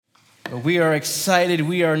We are excited.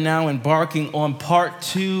 We are now embarking on part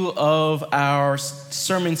 2 of our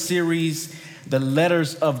sermon series, The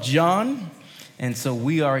Letters of John. And so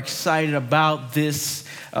we are excited about this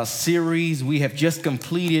series. We have just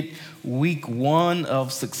completed week 1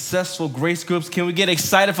 of successful grace groups. Can we get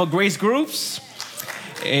excited for grace groups?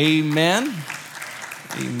 Amen.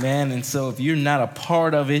 Amen. And so if you're not a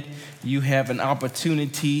part of it, you have an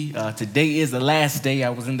opportunity. Today is the last day. I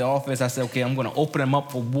was in the office. I said, okay, I'm going to open them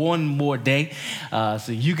up for one more day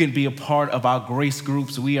so you can be a part of our grace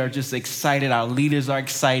groups. We are just excited. Our leaders are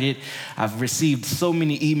excited. I've received so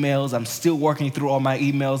many emails. I'm still working through all my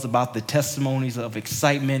emails about the testimonies of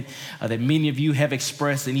excitement that many of you have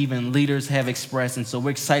expressed and even leaders have expressed. And so we're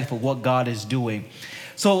excited for what God is doing.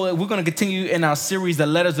 So we're going to continue in our series, The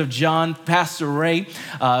Letters of John. Pastor Ray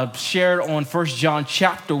shared on 1 John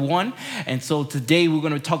chapter 1. And so today we're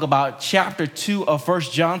going to talk about chapter 2 of 1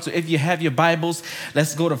 John. So if you have your Bibles,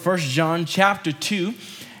 let's go to 1 John chapter 2.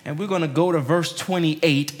 And we're going to go to verse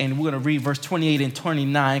 28. And we're going to read verse 28 and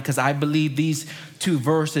 29 because I believe these two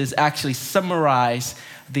verses actually summarize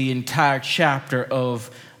the entire chapter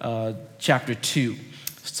of chapter 2.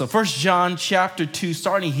 So 1 John chapter 2,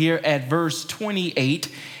 starting here at verse 28,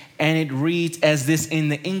 and it reads as this in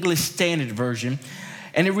the English Standard Version.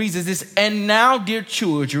 And it reads as this, "And now, dear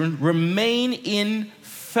children, remain in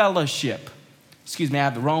fellowship." Excuse me, I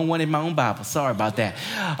have the wrong one in my own Bible. Sorry about that.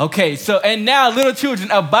 Okay, so, "And now, little children,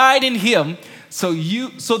 abide in him, so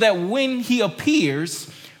that when he appears,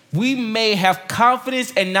 we may have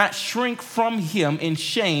confidence and not shrink from him in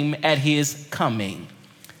shame at his coming."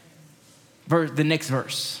 The next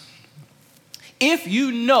verse. "If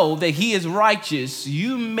you know that he is righteous,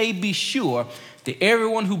 you may be sure that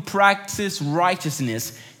everyone who practices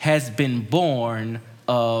righteousness has been born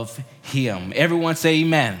of him." Everyone say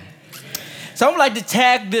amen. So I would like to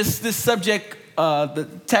tag this subject,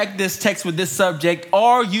 tag this text with this subject.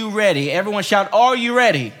 Are you ready? Everyone shout, "Are you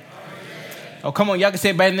ready?" Oh, come on, y'all can say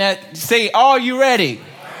it better than that. Say, "Are you ready?"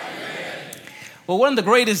 Well, one of the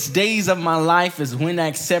greatest days of my life is when I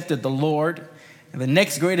accepted the Lord. And the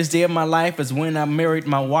next greatest day of my life is when I married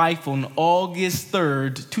my wife on August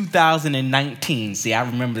 3rd, 2019. See, I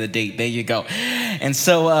remember the date. There you go. And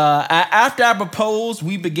so after I proposed,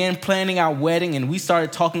 we began planning our wedding, and we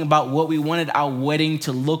started talking about what we wanted our wedding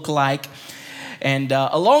to look like. And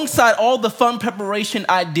alongside all the fun preparation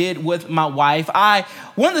I did with my wife,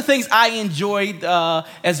 one of the things I enjoyed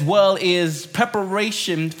as well is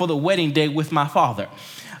preparation for the wedding day with my father.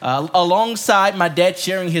 Alongside my dad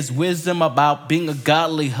sharing his wisdom about being a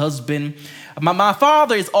godly husband, my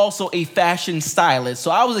father is also a fashion stylist. So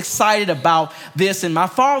I was excited about this, and my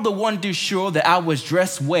father wanted to ensure that I was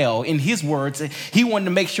dressed well. In his words, he wanted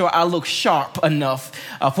to make sure I looked sharp enough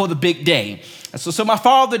for the big day. So my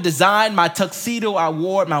father designed my tuxedo I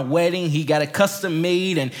wore at my wedding. He got it custom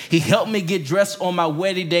made, and he helped me get dressed on my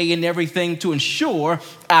wedding day and everything to ensure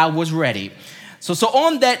I was ready. So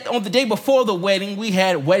on the day before the wedding, we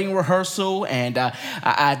had wedding rehearsal, and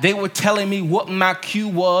they were telling me what my cue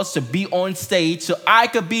was to be on stage so I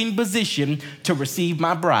could be in position to receive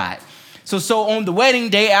my bride. So on the wedding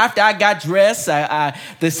day, after I got dressed, the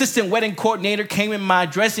assistant wedding coordinator came in my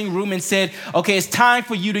dressing room and said, "Okay, it's time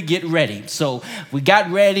for you to get ready." So we got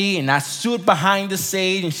ready, and I stood behind the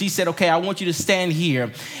stage, and she said, "Okay, I want you to stand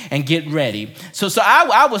here and get ready." So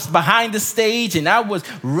I was behind the stage, and I was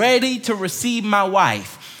ready to receive my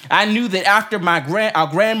wife. I knew that after our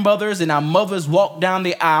grandmothers and our mothers walked down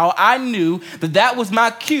the aisle, I knew that was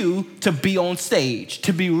my cue to be on stage,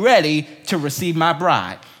 to be ready to receive my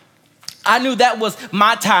bride. I knew that was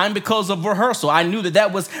my time because of rehearsal. I knew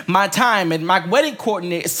that was my time. And my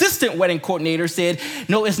assistant wedding coordinator said,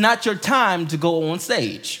 "No, it's not your time to go on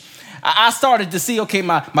stage." I started to see, okay,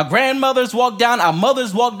 my grandmothers walked down, our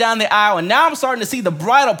mothers walked down the aisle, and now I'm starting to see the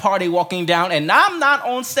bridal party walking down, and I'm not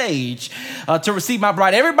on stage to receive my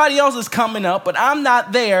bride. Everybody else is coming up, but I'm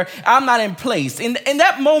not there. I'm not in place. In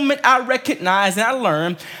that moment, I recognized and I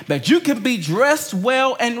learned that you can be dressed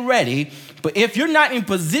well and ready, but if you're not in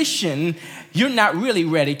position, you're not really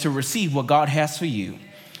ready to receive what God has for you.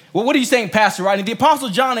 Well, what are you saying, Pastor Rodney? The Apostle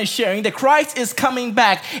John is sharing that Christ is coming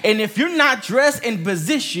back, and if you're not dressed in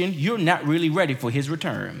position, you're not really ready for his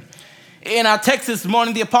return. In our text this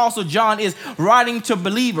morning, the Apostle John is writing to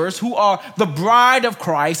believers who are the bride of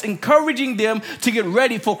Christ, encouraging them to get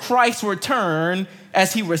ready for Christ's return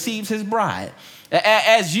as he receives his bride.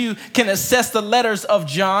 As you can assess the letters of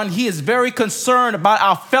John, he is very concerned about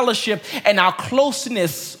our fellowship and our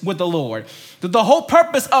closeness with the Lord. The whole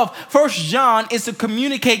purpose of First John is to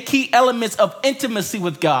communicate key elements of intimacy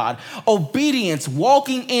with God, obedience,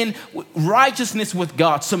 walking in righteousness with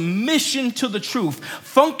God, submission to the truth,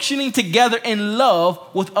 functioning together in love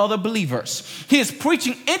with other believers. He is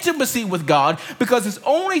preaching intimacy with God because it's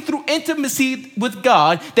only through intimacy with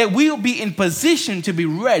God that we will be in position to be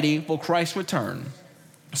ready for Christ's return.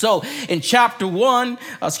 So in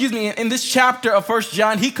in this chapter of First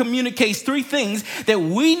John, he communicates three things that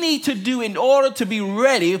we need to do in order to be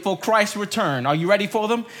ready for Christ's return. Are you ready for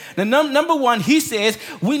them? Now, number one, he says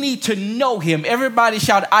we need to know him. Everybody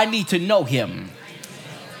shout, I need to know him.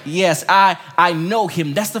 Yes, I know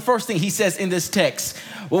him. That's the first thing he says in this text.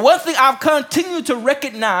 Well, one thing I've continued to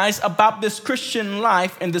recognize about this Christian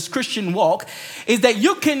life and this Christian walk is that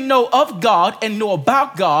you can know of God and know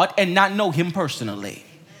about God and not know him personally.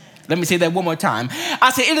 Let me say that one more time.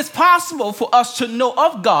 I say it is possible for us to know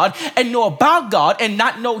of God and know about God and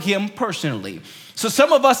not know him personally. So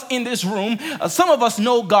some of us in this room, some of us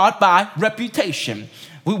know God by reputation.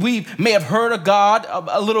 We may have heard of God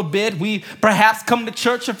a little bit. We perhaps come to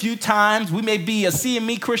church a few times. We may be a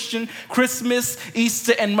CME Christian, Christmas,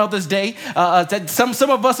 Easter, and Mother's Day.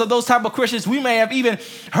 Some of us are those type of Christians. We may have even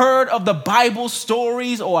heard of the Bible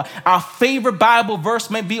stories, or our favorite Bible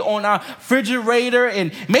verse may be on our refrigerator,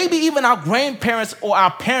 and maybe even our grandparents or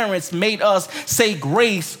our parents made us say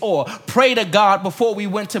grace or pray to God before we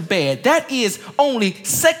went to bed. That is only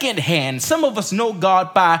secondhand. Some of us know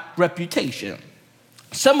God by reputation.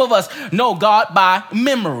 Some of us know God by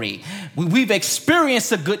memory. We've experienced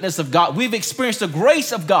the goodness of God. We've experienced the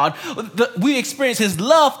grace of God. We experienced his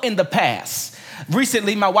love in the past.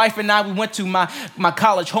 Recently, my wife and I, we went to my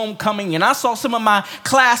college homecoming, and I saw some of my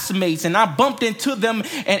classmates, and I bumped into them,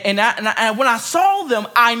 and when I saw them,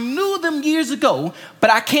 I knew them years ago, but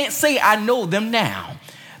I can't say I know them now.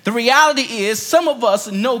 The reality is some of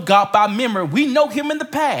us know God by memory. We know him in the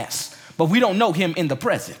past, but we don't know him in the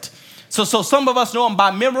present. So some of us know him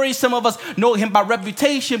by memory, some of us know him by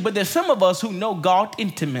reputation, but there's some of us who know God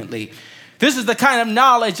intimately. This is the kind of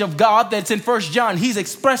knowledge of God that's in First John. He's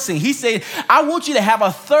expressing. He said, I want you to have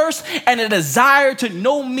a thirst and a desire to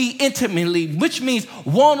know me intimately, which means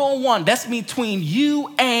one-on-one. That's between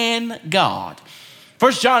you and God.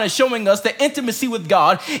 First John is showing us that intimacy with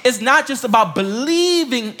God is not just about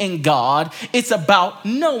believing in God, it's about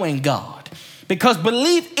knowing God. Because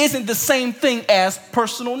belief isn't the same thing as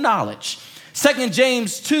personal knowledge.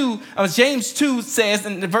 James 2 says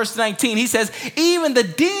in verse 19, he says, even the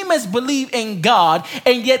demons believe in God,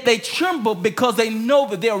 and yet they tremble because they know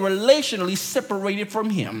that they're relationally separated from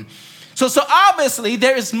him. So obviously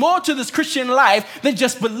there is more to this Christian life than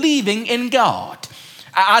just believing in God.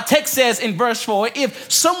 Our text says in verse 4,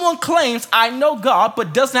 if someone claims I know God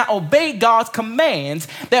but does not obey God's commands,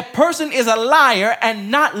 that person is a liar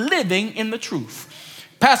and not living in the truth.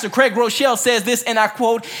 Pastor Craig Rochelle says this, and I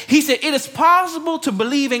quote, he said, it is possible to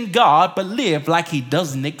believe in God but live like he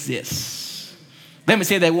doesn't exist. Let me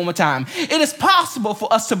say that one more time. It is possible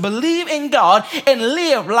for us to believe in God and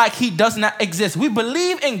live like he does not exist. We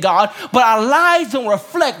believe in God, but our lives don't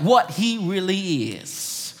reflect what he really is.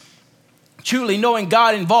 Truly knowing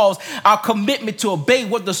God involves our commitment to obey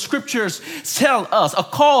what the scriptures tell us. A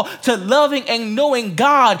call to loving and knowing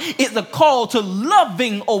God is a call to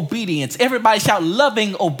loving obedience. Everybody shout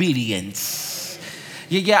loving obedience.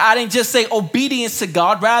 Yeah, I didn't just say obedience to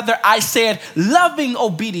God. Rather, I said loving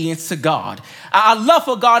obedience to God. Our love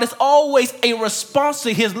for God is always a response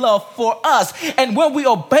to his love for us. And when we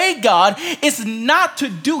obey God, it's not to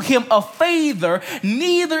do him a favor.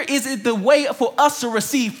 Neither is it the way for us to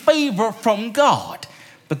receive favor from God.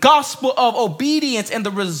 The gospel of obedience and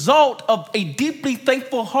the result of a deeply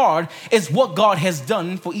thankful heart is what God has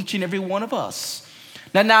done for each and every one of us.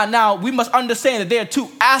 Now, we must understand that there are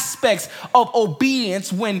two aspects of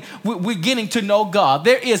obedience when we're getting to know God.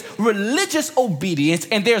 There is religious obedience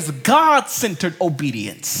and there's God-centered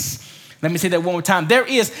obedience. Let me say that one more time. There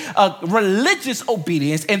is religious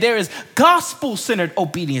obedience and there is gospel-centered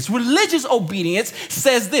obedience. Religious obedience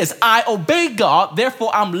says this, I obey God,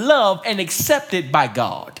 therefore I'm loved and accepted by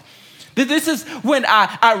God. This is when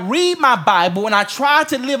I read my Bible and I try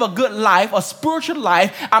to live a good life, a spiritual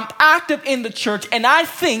life. I'm active in the church, and I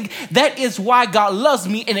think that is why God loves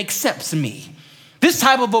me and accepts me. This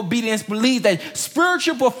type of obedience believes that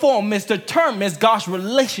spiritual performance determines God's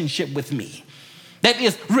relationship with me. That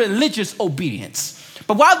is religious obedience.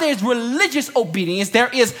 But while there's religious obedience, there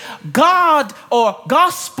is God or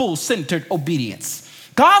gospel-centered obedience.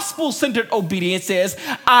 Gospel-centered obedience says,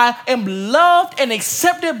 I am loved and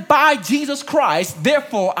accepted by Jesus Christ,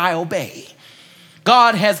 therefore I obey.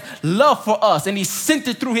 God has love for us, and he sent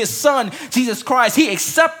it through his son, Jesus Christ. He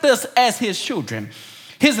accepts us as his children.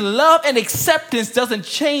 His love and acceptance doesn't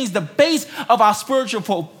change the base of our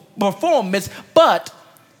spiritual performance, but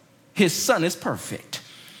his son is perfect.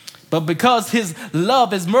 But because his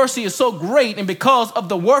love, his mercy is so great, and because of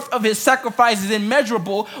the worth of his sacrifice is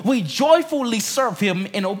immeasurable, we joyfully serve him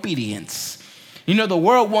in obedience. You know, the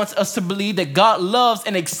world wants us to believe that God loves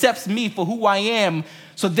and accepts me for who I am,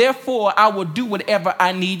 so therefore I will do whatever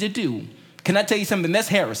I need to do. Can I tell you something? That's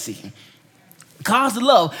heresy. God's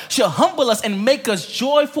love shall humble us and make us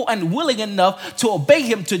joyful and willing enough to obey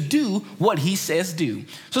him to do what he says do.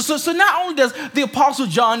 So not only does the Apostle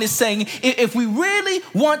John is saying, if we really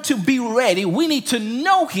want to be ready, we need to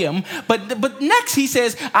know him. But next he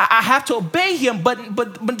says, I have to obey him.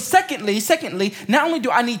 But secondly, not only do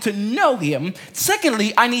I need to know him,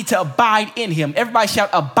 secondly, I need to abide in him. Everybody shout,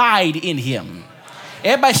 abide in him.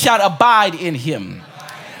 Everybody shout, abide in him.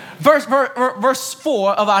 Verse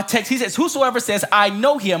 4 of our text, he says, whosoever says, I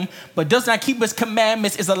know him, but does not keep his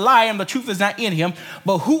commandments is a liar, and the truth is not in him.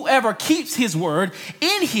 But whoever keeps his word,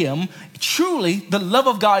 in him, truly the love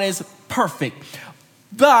of God is perfect.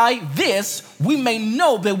 By this, we may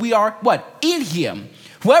know that we are what? In him.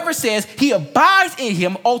 Whoever says he abides in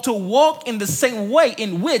him ought to walk in the same way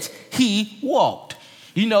in which he walked.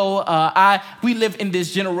 You know, we live in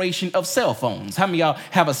this generation of cell phones. How many of y'all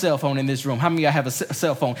have a cell phone in this room? How many of y'all have a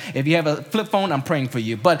cell phone? If you have a flip phone, I'm praying for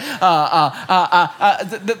you. But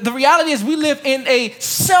the reality is we live in a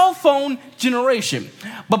cell phone generation.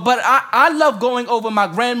 But I love going over my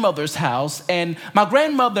grandmother's house. And my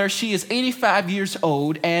grandmother, she is 85 years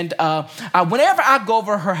old. And whenever I go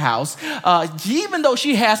over her house, even though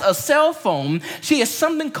she has a cell phone, she has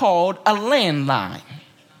something called a landline.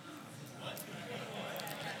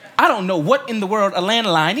 I don't know what in the world a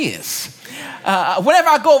landline is. Whenever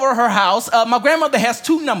I go over her house, my grandmother has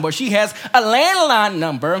two numbers. She has a landline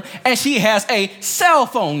number and she has a cell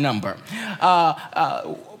phone number.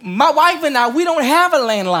 My wife and I, we don't have a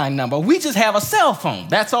landline number. We just have a cell phone.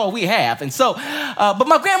 That's all we have. And so, but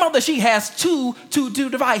my grandmother, she has two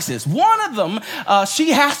devices. One of them, she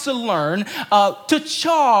has to learn to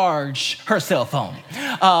charge her cell phone.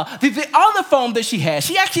 The other phone that she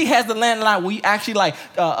actually has the landline where you actually I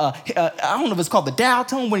don't know if it's called the dial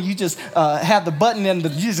tone, where you just have the button and you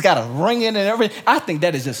just got to ring in and everything. I think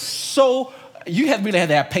that is just so. You really have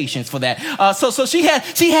to have patience for that. So she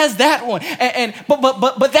has that one,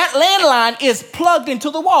 but that landline is plugged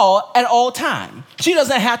into the wall at all time. She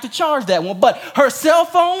doesn't have to charge that one, but her cell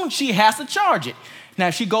phone, she has to charge it. Now,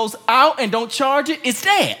 if she goes out and don't charge it, it's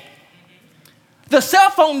dead. The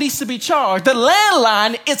cell phone needs to be charged. The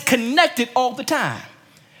landline is connected all the time.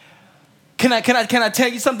 Can I tell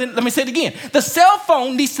you something? Let me say it again. The cell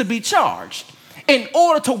phone needs to be charged in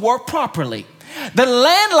order to work properly. The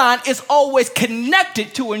landline is always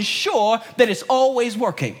connected to ensure that it's always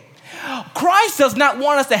working. Christ does not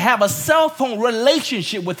want us to have a cell phone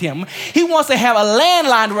relationship with him. He wants to have a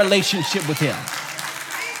landline relationship with him.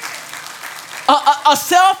 A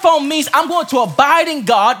cell phone means I'm going to abide in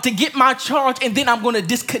God to get my charge, and then I'm going to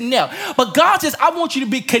disconnect. But God says, I want you to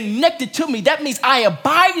be connected to me. That means I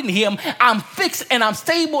abide in him, I'm fixed and I'm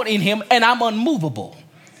stable in him, and I'm unmovable.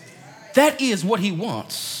 That is what he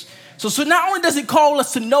wants. So not only does he call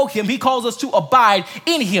us to know him, he calls us to abide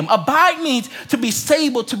in him. Abide means to be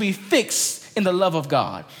stable, to be fixed in the love of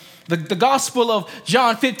God. The Gospel of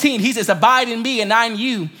John 15, he says, abide in me and I in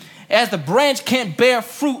you. As the branch can't bear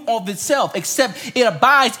fruit of itself except it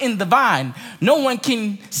abides in the vine. No one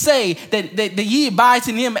can say that ye abides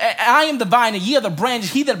in him. I am the vine and ye are the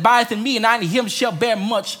branches. He that abideth in me and I in him shall bear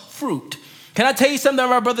much fruit. Can I tell you something,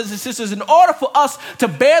 our brothers and sisters? In order for us to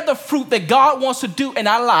bear the fruit that God wants to do in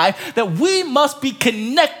our life, that we must be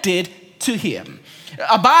connected to him.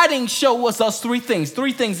 Abiding shows us three things.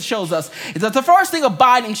 Three things it shows us. The first thing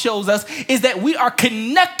abiding shows us is that we are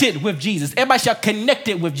connected with Jesus. Everybody shout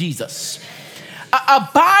connected with Jesus.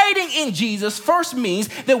 Abiding in Jesus first means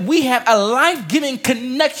that we have a life-giving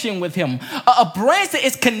connection with him. A branch that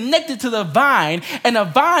is connected to the vine, and a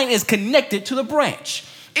vine is connected to the branch.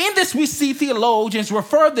 In this, we see theologians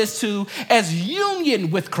refer this to as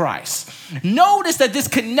union with Christ. Notice that this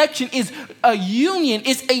connection is a union,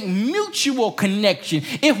 it's a mutual connection.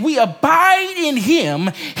 If we abide in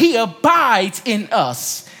him, he abides in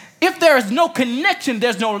us. If there is no connection,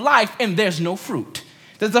 there's no life and there's no fruit.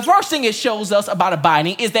 The first thing it shows us about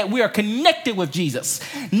abiding is that we are connected with Jesus.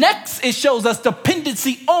 Next, it shows us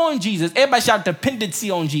dependency on Jesus. Everybody shout dependency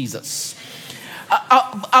on Jesus.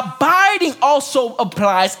 Abiding also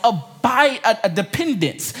applies a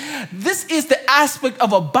dependence. This is the aspect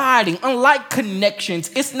of abiding. Unlike connections,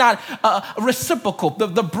 it's not reciprocal.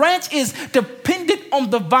 The branch is dependent on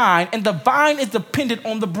the vine, and the vine is dependent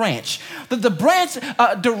on the branch. The branch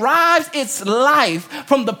derives its life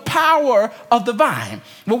from the power of the vine.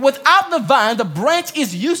 But without the vine, the branch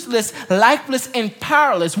is useless, lifeless, and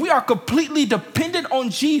powerless. We are completely dependent on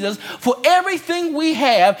Jesus for everything we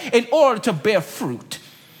have in order to bear fruit.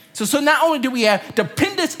 So not only do we have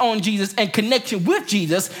dependence on Jesus and connection with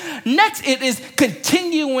Jesus, next it is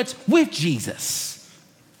continuance with Jesus.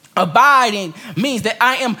 Abiding means that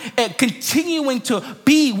I am continuing to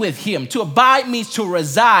be with him. To abide means to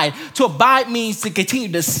reside. To abide means to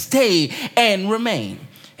continue to stay and remain.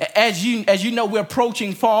 As you know, we're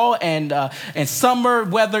approaching fall and summer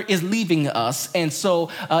weather is leaving us. And so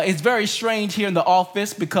it's very strange here in the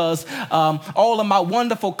office because all of my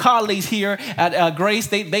wonderful colleagues here at Grace,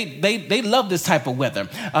 they love this type of weather.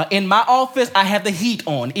 In my office, I have the heat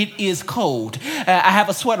on. It is cold. I have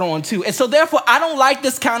a sweater on too. And so therefore, I don't like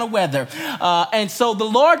this kind of weather. And so the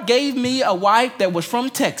Lord gave me a wife that was from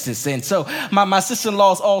Texas. And so my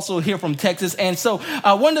sister-in-law is also here from Texas. And so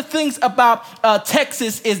one of the things about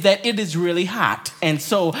Texas is that it is really hot. And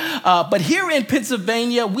so, but here in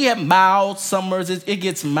Pennsylvania, we have mild summers. It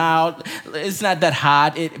gets mild. It's not that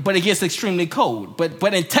hot, but it gets extremely cold.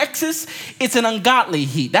 But in Texas, it's an ungodly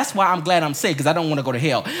heat. That's why I'm glad I'm saved, because I don't want to go to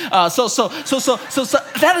hell. So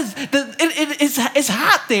that is, it's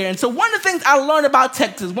hot there. And so one of the things I learned about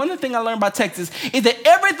Texas is that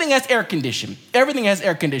everything has air conditioning. Everything has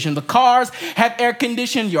air conditioning. The cars have air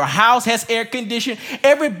conditioning. Your house has air conditioning.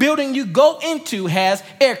 Every building you go into has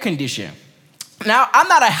air conditioning. Now, I'm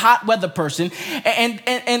not a hot weather person, and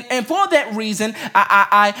for that reason,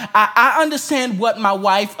 I understand what my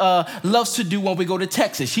wife loves to do when we go to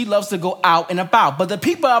Texas. She loves to go out and about. But the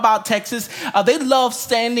people about Texas, they love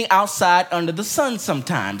standing outside under the sun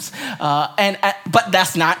sometimes. But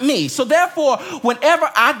that's not me. So therefore, whenever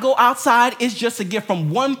I go outside, it's just to get from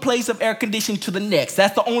one place of air conditioning to the next.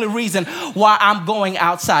 That's the only reason why I'm going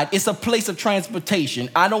outside. It's a place of transportation.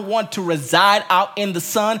 I don't want to reside out in the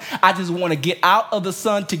sun. I just want to get out of the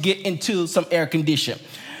sun to get into some air conditioning.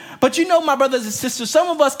 But you know, my brothers and sisters, some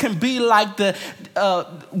of us can be like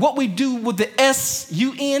what we do with the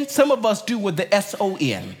S-U-N, some of us do with the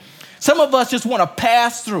S-O-N. Some of us just want to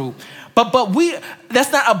pass through. But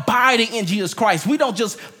that's not abiding in Jesus Christ. We don't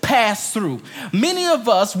just pass through. Many of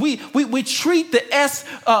us, we treat the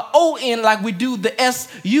S-O-N like we do the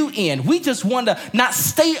S-U-N. We just want to not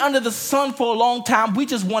stay under the sun for a long time. We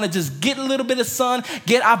just want to just get a little bit of sun,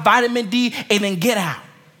 get our vitamin D, and then get out.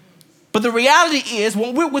 But the reality is,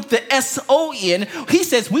 when we're with the S-O-N, he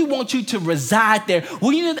says we want you to reside there.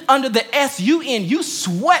 When you're under the S-U-N, you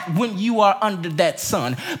sweat when you are under that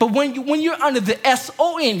sun. But when you're under the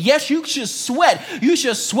S-O-N, yes, you should sweat. You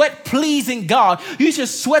should sweat pleasing God. You should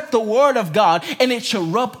sweat the word of God, and it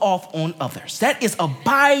should rub off on others. That is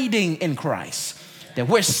abiding in Christ. That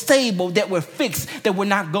we're stable, that we're fixed, that we're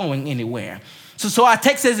not going anywhere. So our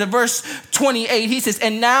text says in verse 28, he says,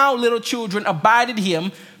 "And now, little children, abide in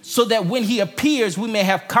him, so that when he appears, we may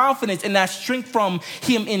have confidence and not shrink from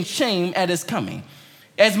him in shame at his coming."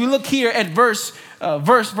 As we look here at verse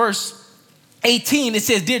 18, it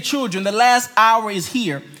says, "Dear children, the last hour is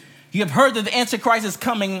here. You have heard that the Antichrist is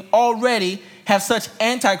coming. Already have such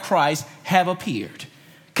Antichrists have appeared."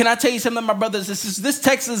 Can I tell you something, my brothers and sisters? This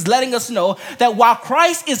text is letting us know that while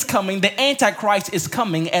Christ is coming, the Antichrist is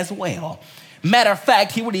coming as well. Matter of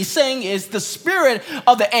fact, what he's saying is the spirit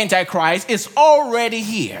of the Antichrist is already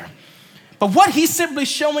here. But what he's simply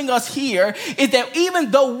showing us here is that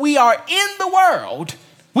even though we are in the world,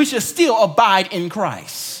 we should still abide in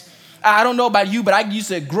Christ. I don't know about you, but I used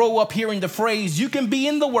to grow up hearing the phrase, you can be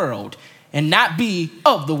in the world and not be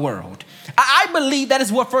of the world. I believe that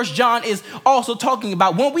is what 1 John is also talking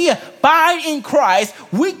about. When we abide in Christ,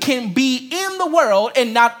 we can be in the world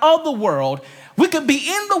and not of the world. We could be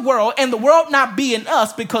in the world and the world not be in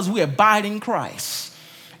us because we abide in Christ.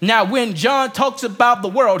 Now, when John talks about the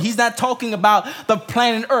world, he's not talking about the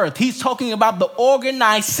planet Earth. He's talking about the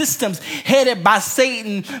organized systems headed by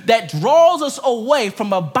Satan that draws us away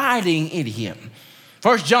from abiding in him.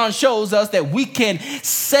 1 John shows us that we can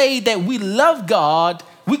say that we love God.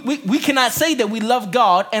 We cannot say that we love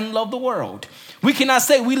God and love the world. We cannot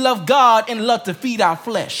say we love God and love to feed our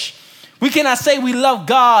flesh. We cannot say we love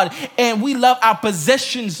God and we love our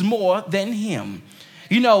possessions more than him.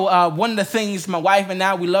 You know, one of the things my wife and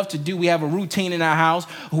I, we love to do, we have a routine in our house.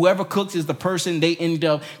 Whoever cooks is the person, they end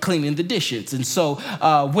up cleaning the dishes. And so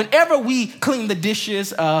whenever we clean the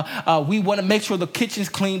dishes, we want to make sure the kitchen's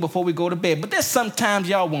clean before we go to bed. But there's sometimes,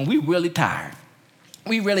 y'all, when we're really tired.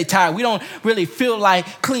 We really tired. We don't really feel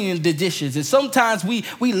like cleaning the dishes. And sometimes we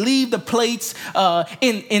leave the plates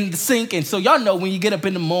in the sink. And so y'all know when you get up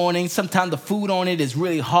in the morning, sometimes the food on it is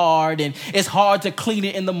really hard and it's hard to clean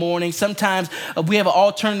it in the morning. Sometimes we have an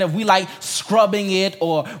alternative. We like scrubbing it,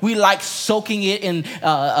 or we like soaking it in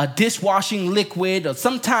a dishwashing liquid. Or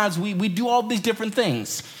sometimes we do all these different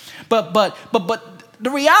things. But the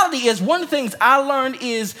reality is, one of the things I learned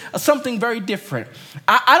is something very different.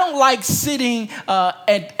 I don't like sitting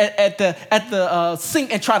at the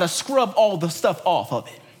sink and try to scrub all the stuff off of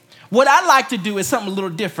it. What I like to do is something a little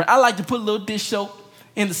different. I like to put a little dish soap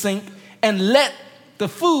in the sink and let the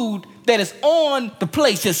food that is on the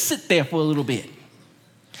plate just sit there for a little bit.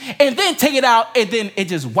 And then take it out, and then it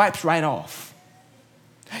just wipes right off.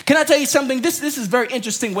 Can I tell you something? This is very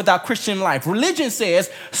interesting with our Christian life. Religion says,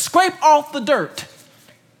 scrape off the dirt.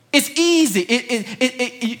 It's easy.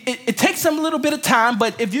 It takes some little bit of time,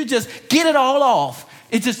 but if you just get it all off,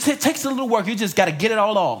 it just takes a little work. You just got to get it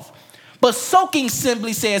all off. But soaking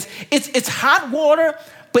simply says it's hot water,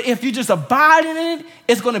 but if you just abide in it,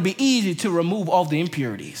 it's going to be easy to remove all the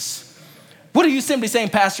impurities. What are you simply saying,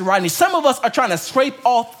 Pastor Rodney? Some of us are trying to scrape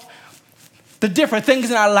off the different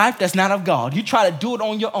things in our life that's not of God. You try to do it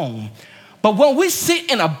on your own. But when we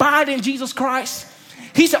sit and abide in Jesus Christ,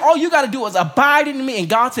 he said, all you got to do is abide in me. And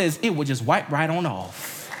God says, it will just wipe right on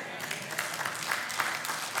off.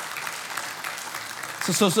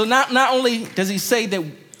 So not only does he say that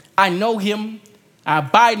I know him, I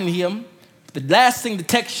abide in him, the last thing the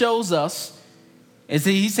text shows us is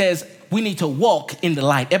that he says we need to walk in the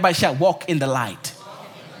light. Everybody shout, walk in the light.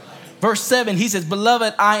 Verse 7, he says,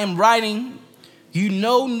 beloved, I am writing you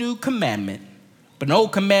no new commandment, but an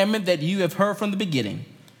old commandment that you have heard from the beginning.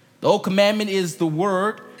 The old commandment is the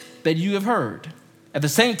word that you have heard. At the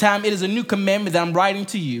same time, it is a new commandment that I'm writing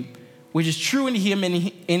to you, which is true in him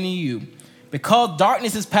and in you. Because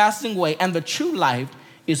darkness is passing away and the true light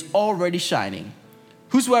is already shining.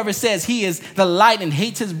 Whosoever says he is the light and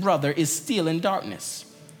hates his brother is still in darkness.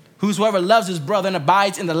 Whosoever loves his brother and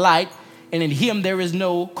abides in the light, and in him there is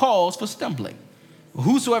no cause for stumbling.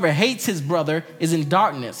 Whosoever hates his brother is in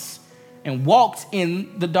darkness and walks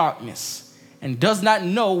in the darkness, and does not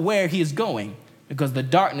know where he is going, because the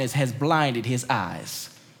darkness has blinded his eyes.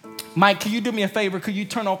 Mike, can you do me a favor? Could you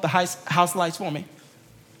turn off the house lights for me?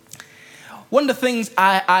 One of the things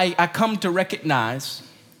I come to recognize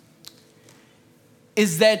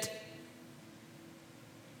is that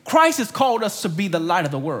Christ has called us to be the light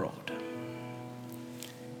of the world.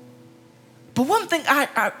 But one thing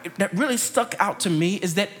that really stuck out to me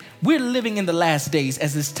is that we're living in the last days,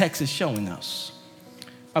 as this text is showing us.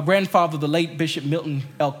 Our grandfather, the late Bishop Milton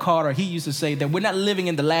L. Carter, he used to say that we're not living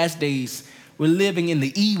in the last days, we're living in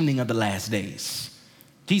the evening of the last days.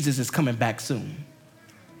 Jesus is coming back soon.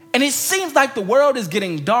 And it seems like the world is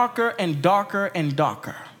getting darker and darker and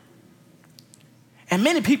darker. And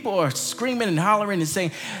many people are screaming and hollering and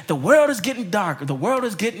saying, the world is getting darker. The world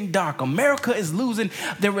is getting dark. America is losing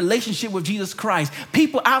their relationship with Jesus Christ.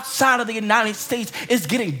 People outside of the United States, it's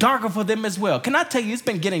getting darker for them as well. Can I tell you, it's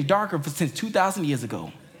been getting darker since 2,000 years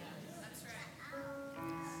ago.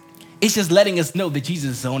 It's just letting us know that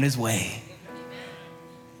Jesus is on his way.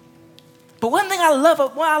 But one thing I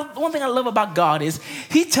love about God is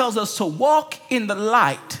he tells us to walk in the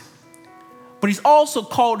light, but he's also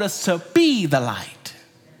called us to be the light.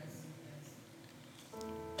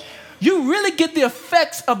 You really get the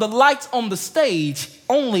effects of the lights on the stage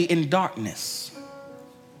only in darkness.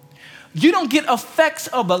 You don't get effects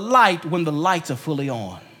of the light when the lights are fully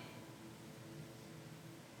on.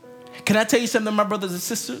 Can I tell you something, my brothers and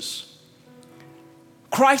sisters?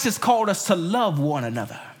 Christ has called us to love one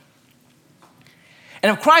another.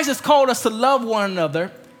 And if Christ has called us to love one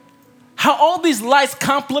another, how all these lights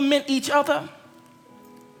complement each other,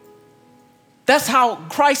 that's how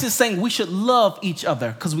Christ is saying we should love each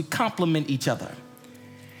other, because we complement each other.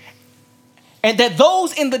 And that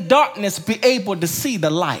those in the darkness be able to see the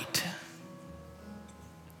light.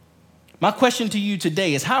 My question to you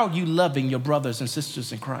today is, how are you loving your brothers and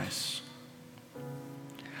sisters in Christ?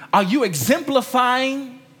 Are you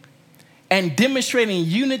exemplifying and demonstrating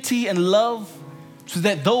unity and love so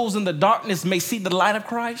that those in the darkness may see the light of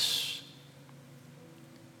Christ?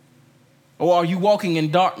 Or are you walking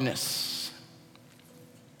in darkness?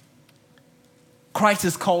 Christ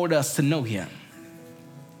has called us to know him.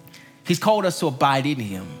 He's called us to abide in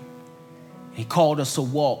him. He called us to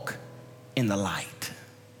walk in the light.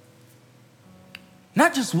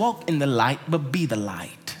 Not just walk in the light, but be the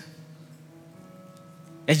light.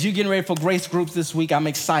 As you're getting ready for grace groups this week, I'm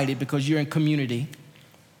excited because you're in community.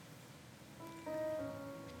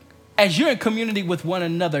 as you're in community with one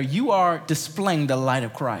another, you are displaying the light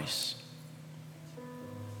of Christ.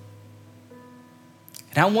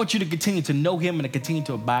 And I want you to continue to know him and to continue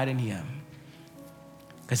to abide in him,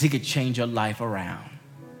 because he could change your life around.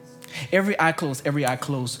 Every eye closed, every eye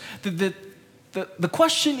closed. The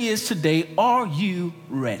question is today, are you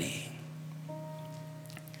ready?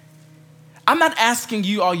 I'm not asking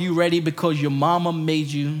you, are you ready because your mama made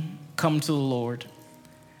you come to the Lord?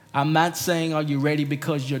 I'm not saying, are you ready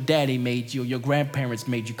because your daddy made you or your grandparents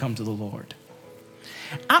made you come to the Lord?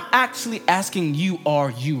 I'm actually asking you,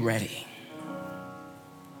 are you ready?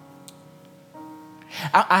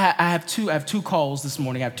 I have two calls this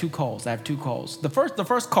morning. I have two calls. The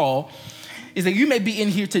first call is that you may be in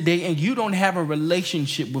here today and you don't have a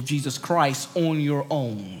relationship with Jesus Christ on your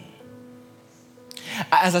own.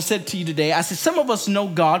 As I said to you today, I said some of us know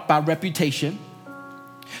God by reputation.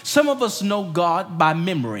 Some of us know God by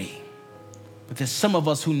memory. But there's some of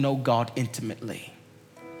us who know God intimately.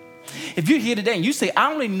 If you're here today and you say,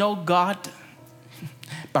 I only know God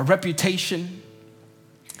by reputation,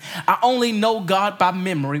 I only know God by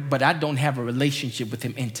memory, but I don't have a relationship with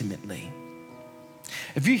him intimately.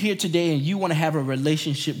 If you're here today and you want to have a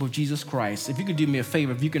relationship with Jesus Christ, if you could do me a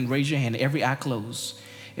favor, if you can raise your hand, every eye closed.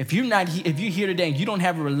 If you're here today and you don't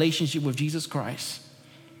have a relationship with Jesus Christ,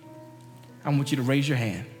 I want you to raise your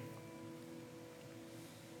hand.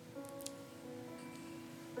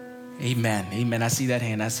 Amen. Amen. I see that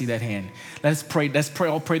hand. Let's pray.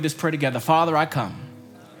 All pray this prayer together. Father, I come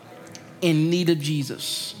in need of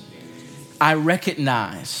Jesus. I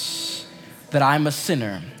recognize that I'm a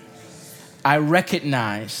sinner. I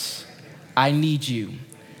recognize I need you.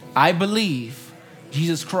 I believe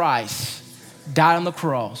Jesus Christ died on the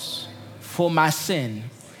cross for my sin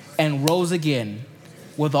and rose again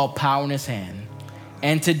with all power in his hand.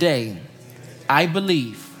 And today, I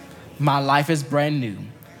believe my life is brand new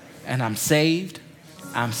and I'm saved.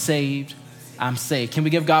 Can we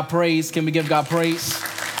give God praise?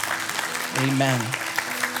 Amen.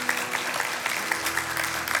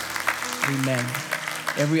 Amen.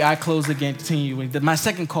 Every eye closed again, continuing. My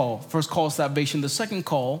second call, first call of salvation. The second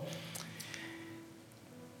call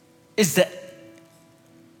is that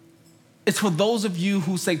it's for those of you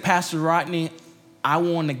who say, Pastor Rodney, I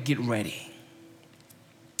want to get ready.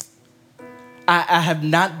 I have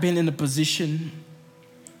not been in a position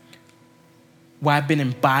where I've been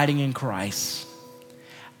abiding in Christ.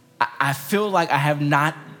 I feel like I have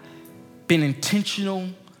not been intentional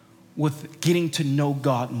with getting to know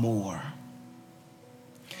God more.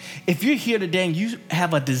 If you're here today and you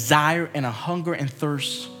have a desire and a hunger and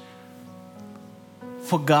thirst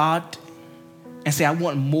for God and say, I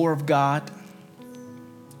want more of God,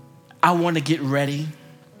 I want to get ready.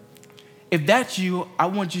 If that's you, I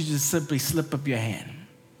want you to simply slip up your hand.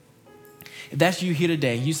 If that's you here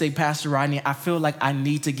today, you say, Pastor Rodney, I feel like I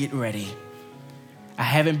need to get ready. I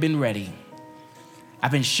haven't been ready.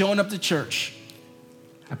 I've been showing up to church.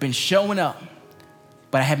 I've been showing up,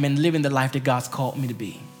 but I haven't been living the life that God's called me to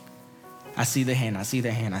be. I see the hand.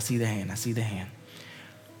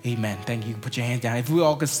 Amen. Thank you. Put your hands down. If we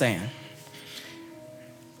all could stand.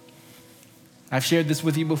 I've shared this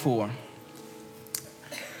with you before.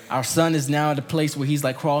 Our son is now at a place where he's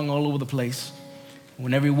like crawling all over the place.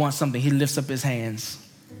 Whenever he wants something, he lifts up his hands,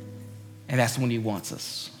 and that's when he wants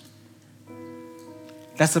us.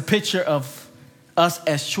 That's a picture of us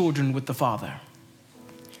as children with the Father.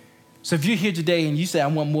 So if you're here today and you say, I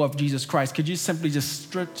want more of Jesus Christ, could you simply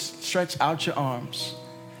just stretch out your arms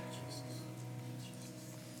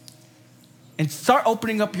and start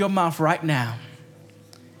opening up your mouth right now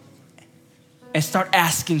and start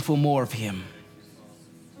asking for more of him?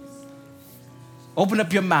 Open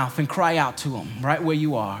up your mouth and cry out to him right where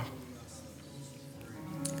you are.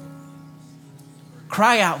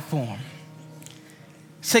 Cry out for him.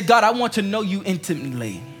 Say, God, I want to know you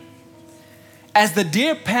intimately. As the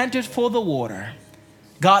deer panteth for the water,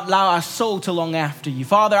 God, allow our soul to long after you.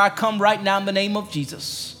 Father, I come right now in the name of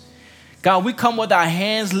Jesus. God, we come with our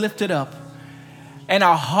hands lifted up and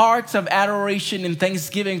our hearts of adoration and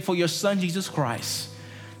thanksgiving for your son, Jesus Christ.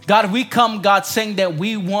 God, we come, God, saying that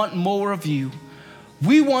we want more of you.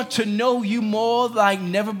 We want to know you more like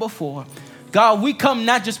never before. God, we come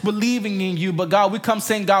not just believing in you, but God, we come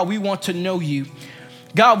saying, God, we want to know you.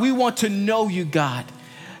 God, we want to know you, God.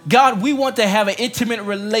 God, we want to have an intimate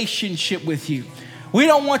relationship with you. We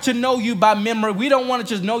don't want to know you by memory. We don't want to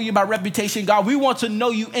just know you by reputation. God, we want to know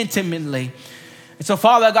you intimately. And so,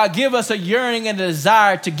 Father God, give us a yearning and a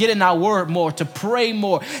desire to get in our word more, to pray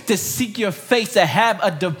more, to seek your face, to have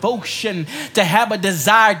a devotion, to have a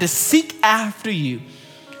desire to seek after you.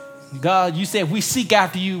 God, you said if we seek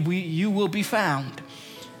after you, you will be found.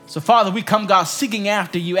 So, Father, we come, God, seeking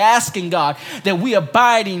after you, asking, God, that we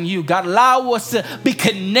abide in you. God, allow us to be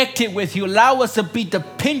connected with you. Allow us to be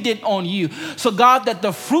dependent on you. So, God, that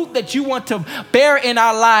the fruit that you want to bear in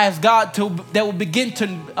our lives, God, that will begin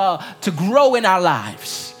to grow in our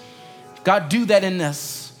lives. God, do that in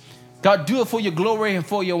us. God, do it for your glory and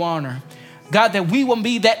for your honor. God, that we will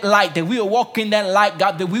be that light, that we will walk in that light,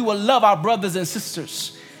 God, that we will love our brothers and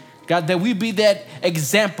sisters. God, that we be that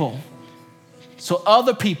example so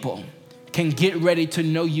other people can get ready to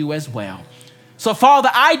know you as well. So, Father,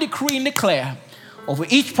 I decree and declare over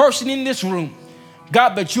each person in this room,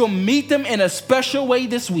 God, that you'll meet them in a special way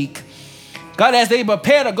this week. God, as they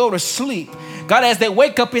prepare to go to sleep, God, as they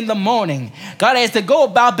wake up in the morning, God, as they go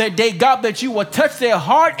about their day, God, that you will touch their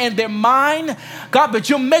heart and their mind, God, that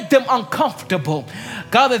you'll make them uncomfortable.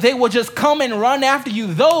 God, that they will just come and run after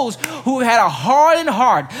you. Those who had a hardened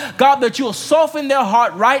heart, God, that you'll soften their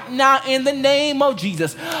heart right now in the name of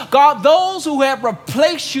Jesus. God, those who have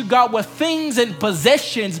replaced you, God, with things and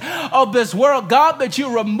possessions of this world, God, that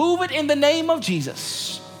you remove it in the name of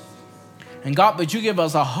Jesus. And God, that you give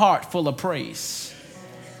us a heart full of praise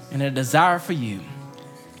and a desire for you.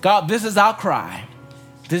 God, this is our cry.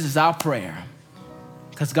 This is our prayer.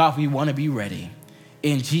 Because, God, we want to be ready.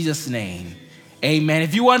 In Jesus' name, amen.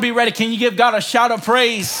 If you want to be ready, can you give God a shout of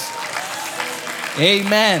praise?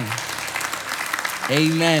 Amen.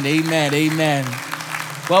 Amen, amen, amen.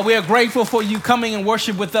 Well, we are grateful for you coming and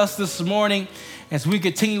worship with us this morning. As we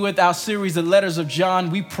continue with our series, The Letters of John,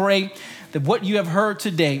 we pray that what you have heard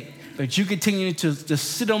today, that you continue to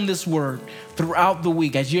sit on this word throughout the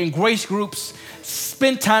week. As you're in grace groups,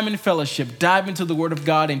 spend time in fellowship, dive into the word of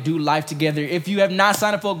God and do life together. If you have not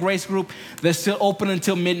signed up for a grace group, they're still open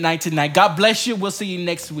until midnight tonight. God bless you. We'll see you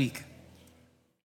next week.